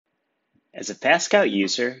As a FastScout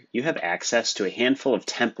user, you have access to a handful of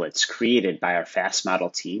templates created by our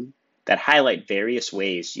FastModel team that highlight various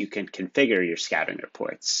ways you can configure your scouting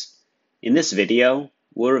reports. In this video,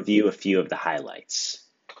 we'll review a few of the highlights.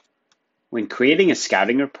 When creating a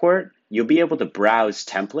scouting report, you'll be able to browse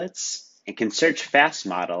templates and can search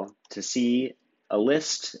FastModel to see a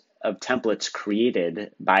list of templates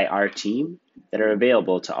created by our team that are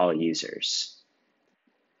available to all users.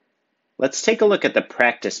 Let's take a look at the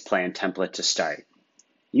practice plan template to start.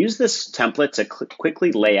 Use this template to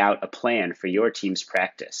quickly lay out a plan for your team's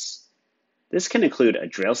practice. This can include a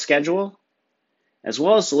drill schedule, as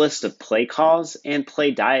well as a list of play calls and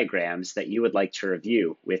play diagrams that you would like to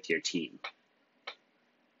review with your team.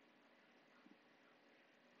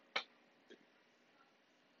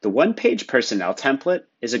 The one-page personnel template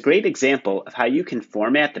is a great example of how you can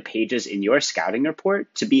format the pages in your scouting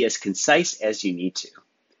report to be as concise as you need to.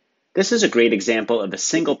 This is a great example of a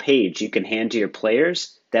single page you can hand to your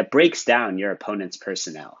players that breaks down your opponent's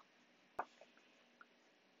personnel.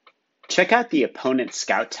 Check out the Opponent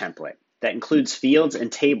Scout template that includes fields and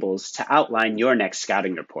tables to outline your next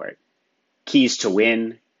scouting report. Keys to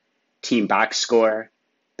win, team box score,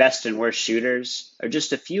 best and worst shooters are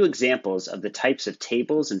just a few examples of the types of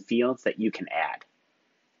tables and fields that you can add.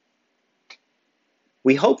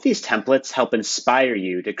 We hope these templates help inspire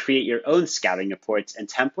you to create your own scouting reports and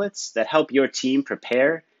templates that help your team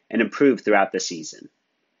prepare and improve throughout the season.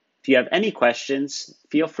 If you have any questions,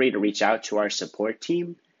 feel free to reach out to our support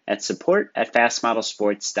team at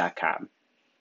support@fastmodelsports.com.